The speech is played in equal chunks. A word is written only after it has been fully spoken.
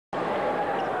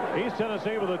East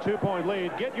Tennessee with a 2-point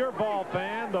lead. Get your ball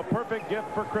fan the perfect gift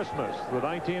for Christmas. The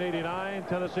 1989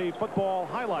 Tennessee football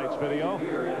highlights video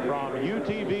from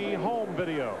UTV Home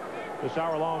Video. This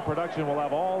hour-long production will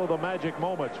have all of the magic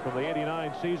moments from the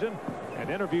 '89 season and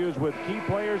interviews with key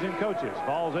players and coaches.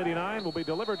 Vols '89 will be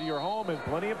delivered to your home in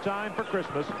plenty of time for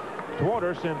Christmas. To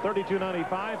order, send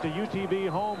 $32.95 to UTV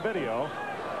Home Video.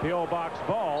 P.O. Box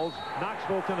Vols,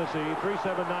 Knoxville, Tennessee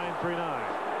 37939.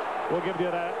 We'll give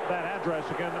you that address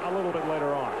again a little bit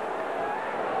later on.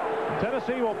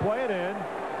 Tennessee will play it in.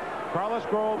 Carlos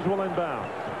Groves will inbound.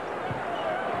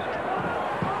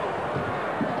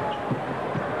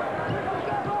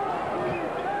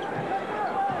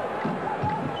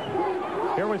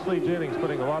 Here we see Jennings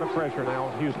putting a lot of pressure now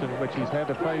on Houston, which he's had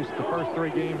to face the first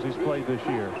 3 games he's played this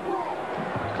year.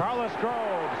 Carlos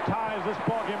Groves ties this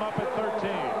ball game up at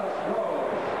 13.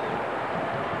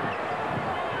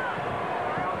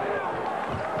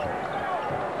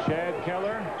 Chad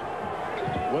Keller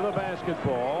with a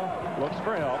basketball, looks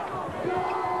for help.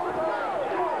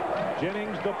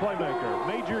 Jennings, the playmaker.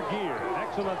 Major Gear,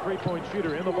 excellent three-point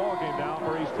shooter in the ballgame now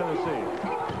for East Tennessee.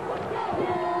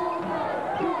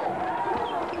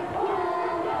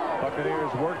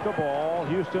 Buccaneers work the ball.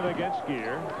 Houston against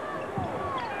Gear.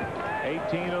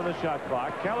 18 on the shot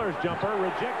clock. Keller's jumper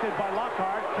rejected by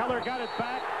Lockhart. Keller got it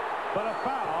back, but a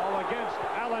foul against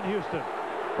Allen Houston.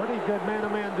 Pretty good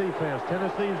man-to-man defense.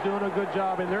 Tennessee's doing a good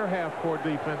job in their half-court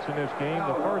defense in this game.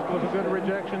 The first was a good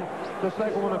rejection. The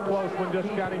second one a close one, just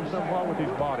got him somewhat with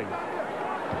his body.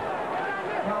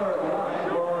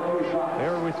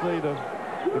 There we see the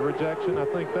rejection. I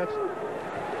think that's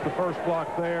the first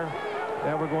block there.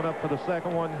 Now we're going up for the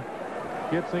second one.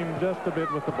 Gets him just a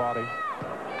bit with the body.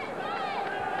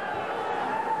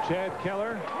 Chad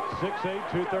Keller, 6'8",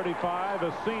 235,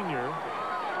 a senior,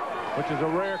 which is a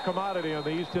rare commodity on the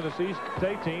East Tennessee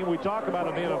State team. We talk about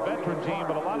them being a veteran team,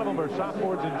 but a lot of them are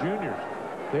sophomores and juniors.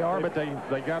 They are, but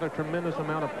they got a tremendous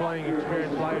amount of playing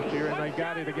experience last year, and they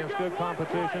got it against good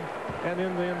competition and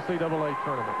in the NCAA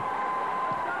tournament.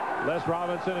 Les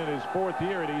Robinson, in his 4th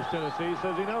year at East Tennessee,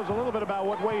 says he knows a little bit about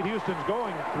what Wade Houston's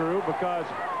going through, because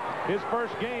his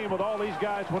first game with all these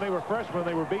guys when they were freshmen,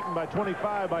 they were beaten by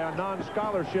 25 by a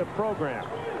non-scholarship program.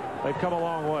 They've come a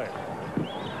long way.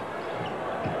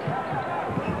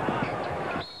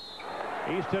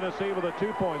 East Tennessee with a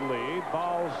 2-point lead.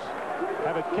 Vols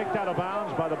have it kicked out of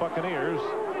bounds by the Buccaneers.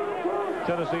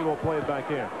 Tennessee will play it back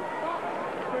in.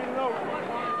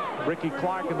 Ricky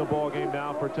Clark in the ball game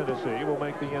now for Tennessee will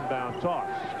make the inbound toss.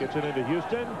 Gets it into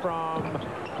Houston from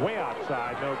way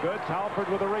outside. No good. Talford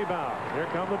with a rebound. Here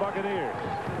come the Buccaneers.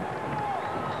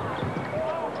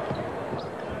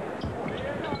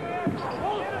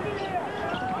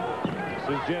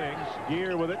 This is Jennings.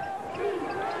 Gear with it.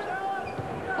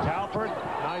 Talford,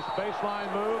 nice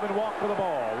baseline move and walk for the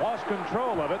ball. Lost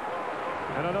control of it.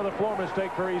 And another floor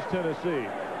mistake for East Tennessee.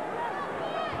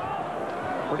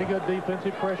 Pretty good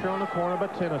defensive pressure on the corner by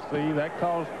Tennessee. That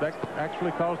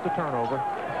actually caused the turnover.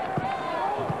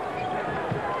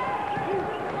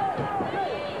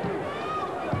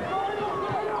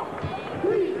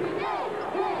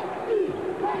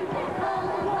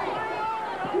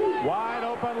 Wide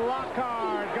open,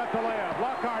 Lockhart got the layup.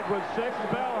 Lockhart with 6.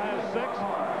 Bell has 6.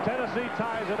 Tennessee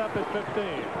ties it up at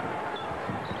 15.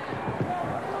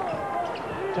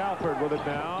 Talford with it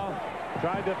now.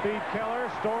 Tried to feed Keller.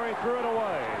 Story threw it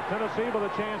away. Tennessee with a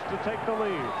chance to take the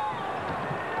lead.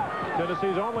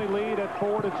 Tennessee's only lead at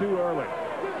 4-2 early.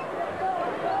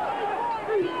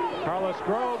 Carlos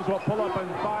Groves will pull up and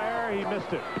fire. He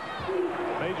missed it.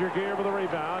 Major Gear with a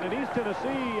rebound. And East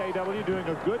Tennessee, A.W., doing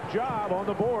a good job on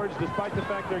the boards despite the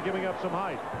fact they're giving up some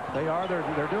height. They are. They're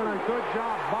doing a good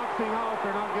job boxing off.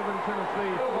 They're not giving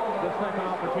Tennessee the second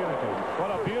opportunity.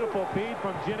 What a beautiful feed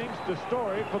from Jennings to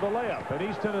Story for the layup. And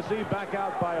East Tennessee back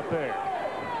out by a pair.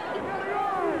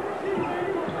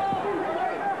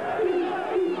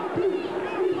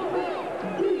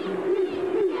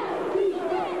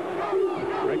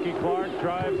 Ricky Clark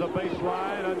drives the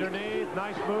baseline underneath.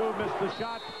 Nice move, missed the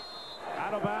shot.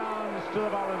 Out of bounds to the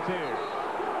Volunteers.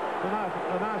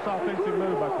 A nice offensive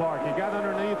move by Clark. He got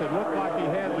underneath. It looked like he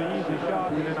had the easy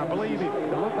shot, and then I believe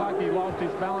it looked like he lost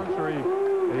his balance, or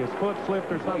his foot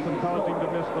slipped or something caused him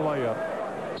to miss the layup.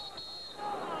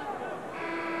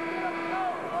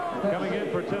 Coming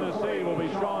in for Tennessee will be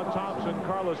Sean Thompson.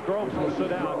 Carlos Groves will sit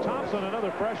down. Thompson,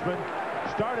 another freshman,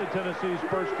 started Tennessee's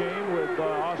first game with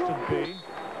Austin Peay.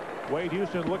 Wade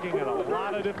Houston looking at a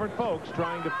lot of different folks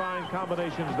trying to find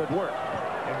combinations that work.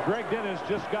 And Greg Dennis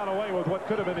just got away with what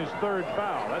could have been his 3rd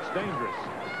foul. That's dangerous.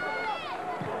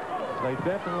 They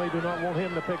definitely do not want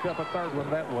him to pick up a 3rd one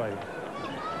that way.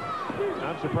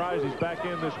 I'm surprised he's back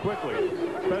in this quickly,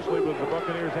 especially with the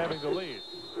Buccaneers having the lead.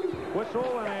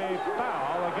 Whistle and a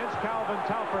foul against Calvin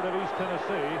Talford of East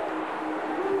Tennessee.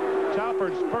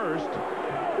 Talford's first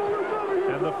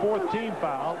and the 4th team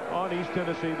foul on East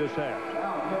Tennessee this half.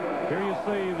 Here you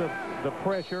see the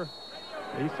pressure.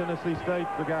 East Tennessee State,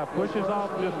 the guy pushes off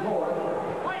just,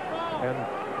 and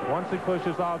once he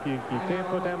pushes off, you can't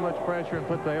put that much pressure and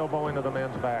put the elbow into the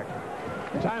man's back.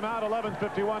 Timeout,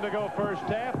 11:51 to go first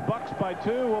half. Bucks by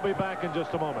 2. We'll be back in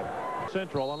just a moment.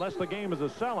 Central, unless the game is a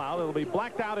sellout, it'll be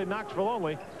blacked out in Knoxville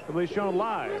only. It'll be shown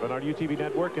live on our UTV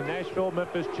network in Nashville,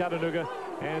 Memphis, Chattanooga,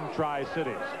 and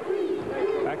Tri-Cities.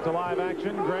 Back to live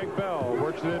action. Greg Bell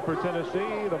works it in for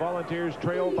Tennessee. The Volunteers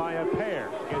trail by a pair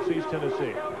against East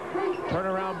Tennessee.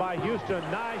 Turnaround by Houston.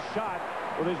 Nice shot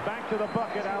with his back to the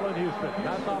bucket, Allen Houston.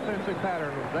 Nice offensive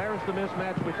pattern. There's the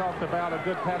mismatch we talked about. A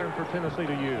good pattern for Tennessee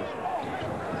to use.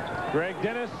 Greg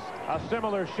Dennis, a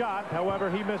similar shot.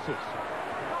 However, he misses.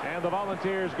 And the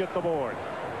Volunteers get the board.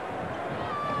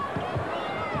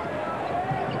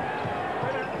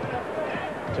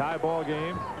 Tie ball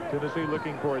game. Tennessee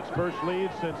looking for its first lead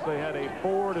since they had a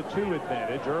 4-2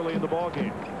 advantage early in the ball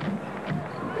game.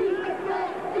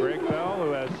 Greg Bell,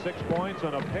 who has 6 points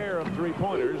on a pair of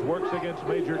 3-pointers, works against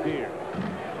Major Gear.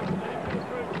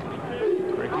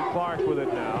 Ricky Clark with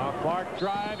it now. Clark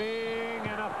driving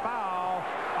and a foul.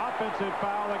 Offensive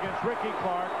foul against Ricky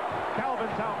Clark. Calvin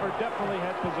Talford definitely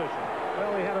had position.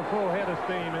 Well, he had a full head of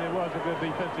steam, and it was a good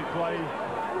defensive play.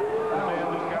 The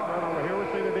man just got run over. Here we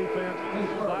see the defense.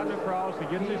 Sliding across. He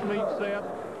gets his feet set.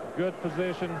 Good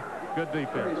position. Good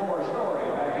defense.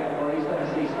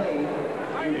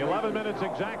 11 minutes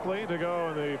exactly to go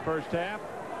in the first half.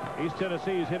 East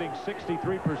Tennessee is hitting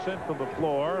 63% from the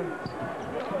floor.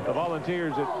 The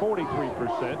Volunteers at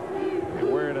 43%.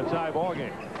 And we're in a tie ball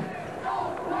game.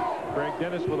 Greg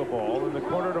Dennis with the ball in the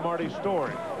corner to Marty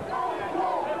Story.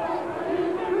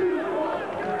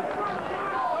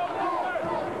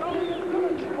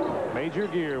 Major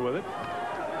Gear with it.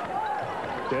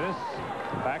 Dennis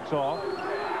backs off.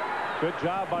 Good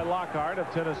job by Lockhart of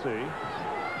Tennessee.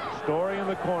 Story in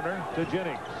the corner to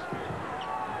Jennings.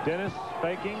 Dennis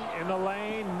faking in the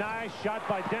lane. Nice shot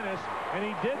by Dennis, and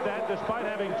he did that despite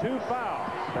having 2 fouls.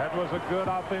 That was a good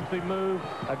offensive move,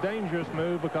 a dangerous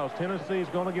move, because Tennessee is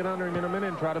going to get under him in a minute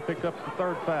and try to pick up the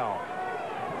 3rd foul.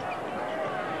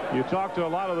 You talk to a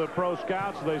lot of the pro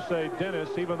scouts, they say Dennis,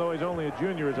 even though he's only a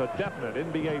junior, is a definite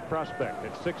NBA prospect.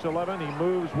 At 6'11", he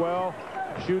moves well,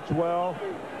 shoots well.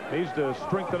 Needs to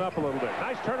strengthen up a little bit.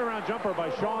 Nice turnaround jumper by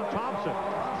Sean Thompson,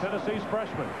 Tennessee's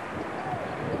freshman.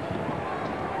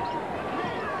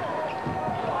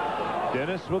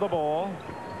 Dennis with the ball.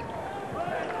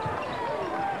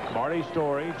 Marty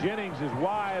Story. Jennings is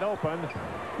wide open.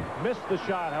 Missed the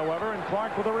shot, however, and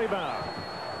Clark with a rebound.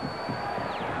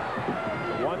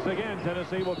 Once again,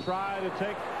 Tennessee will try to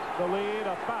take the lead.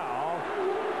 A foul.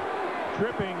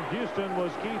 Tripping Houston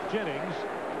was Keith Jennings.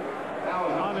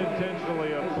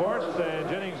 Unintentionally, of course, and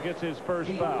Jennings gets his first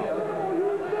foul.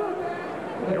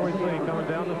 Here we see coming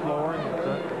down the floor,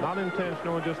 and not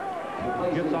intentional, and just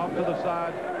gets off to the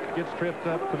side, gets tripped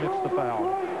up, commits the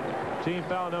foul. Team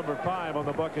foul number 5 on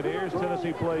the Buccaneers.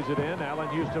 Tennessee plays it in. Allen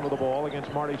Houston with the ball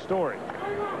against Marty Story.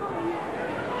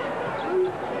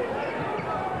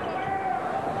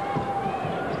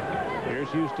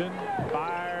 Here's Houston.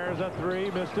 Fires a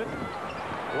 3. Missed it.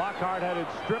 Lockhart had it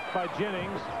stripped by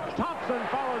Jennings. Thompson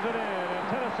follows it in, and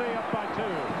Tennessee up by 2.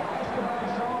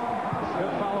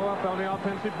 Good follow-up on the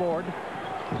offensive board.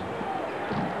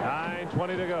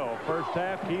 9:20 to go. First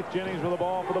half. Keith Jennings with the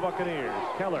ball for the Buccaneers.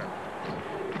 Keller.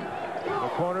 The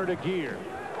corner to Gear.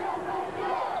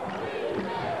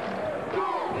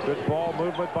 Good ball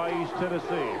movement by East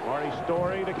Tennessee. Marty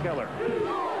Story to Keller.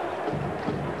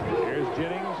 Here's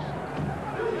Jennings.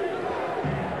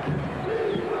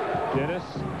 Dennis.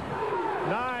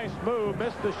 Nice move.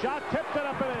 Missed the shot. Tipped it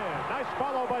up and in. Nice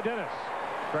follow by Dennis.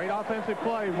 Great offensive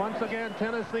play. Once again,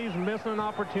 Tennessee's missing an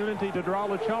opportunity to draw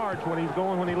the charge when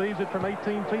he leaves it from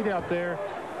 18 feet out there.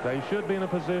 They should be in a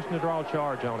position to draw a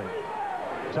charge on him.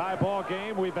 Tie ball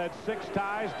game. We've had 6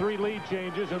 ties, 3 lead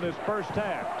changes in this first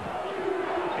half.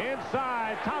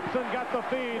 Inside, Thompson got the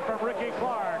feed from Ricky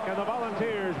Clark, and the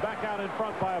Volunteers back out in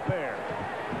front by a pair.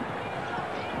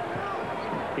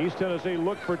 East Tennessee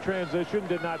looked for transition,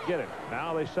 did not get it.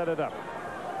 Now they set it up.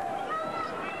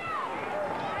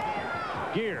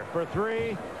 Gear for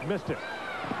 3, missed it.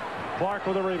 Clark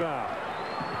with a rebound.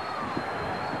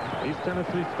 East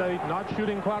Tennessee State not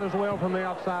shooting quite as well from the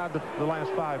outside the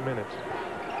last 5 minutes.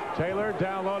 Taylor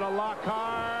down low to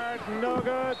Lockhart. No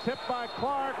good. Tipped by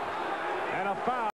Clark. And a foul.